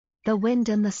The Wind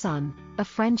and the Sun, a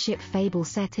friendship fable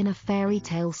set in a fairy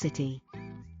tale city.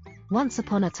 Once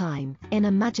upon a time, in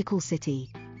a magical city,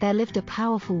 there lived a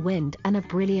powerful wind and a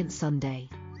brilliant Sunday.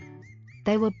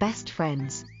 They were best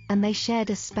friends, and they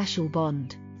shared a special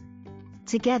bond.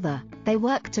 Together, they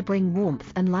worked to bring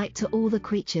warmth and light to all the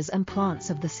creatures and plants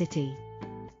of the city.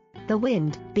 The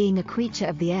wind, being a creature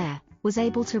of the air, was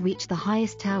able to reach the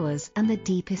highest towers and the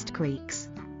deepest creeks.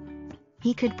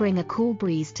 He could bring a cool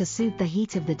breeze to soothe the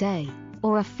heat of the day,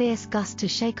 or a fierce gust to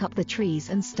shake up the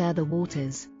trees and stir the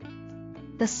waters.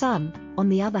 The sun, on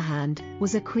the other hand,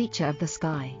 was a creature of the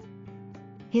sky.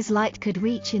 His light could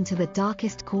reach into the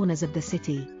darkest corners of the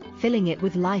city, filling it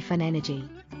with life and energy.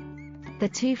 The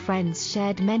two friends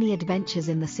shared many adventures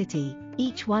in the city,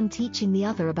 each one teaching the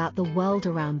other about the world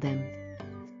around them.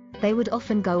 They would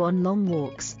often go on long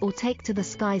walks or take to the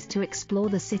skies to explore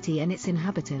the city and its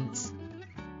inhabitants.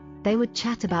 They would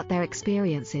chat about their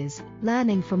experiences,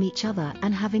 learning from each other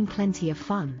and having plenty of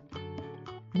fun.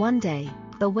 One day,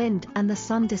 the wind and the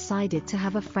sun decided to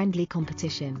have a friendly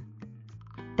competition.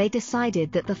 They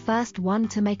decided that the first one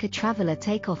to make a traveler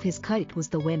take off his coat was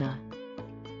the winner.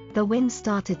 The wind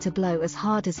started to blow as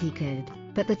hard as he could,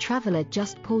 but the traveler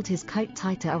just pulled his coat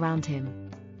tighter around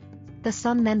him. The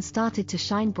sun then started to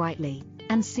shine brightly,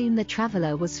 and soon the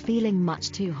traveler was feeling much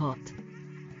too hot.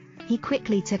 He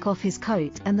quickly took off his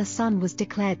coat and the sun was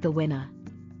declared the winner.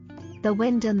 The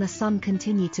wind and the sun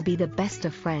continued to be the best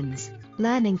of friends,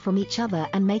 learning from each other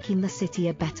and making the city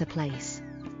a better place.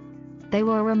 They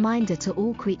were a reminder to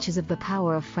all creatures of the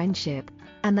power of friendship,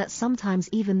 and that sometimes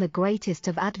even the greatest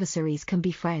of adversaries can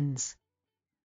be friends.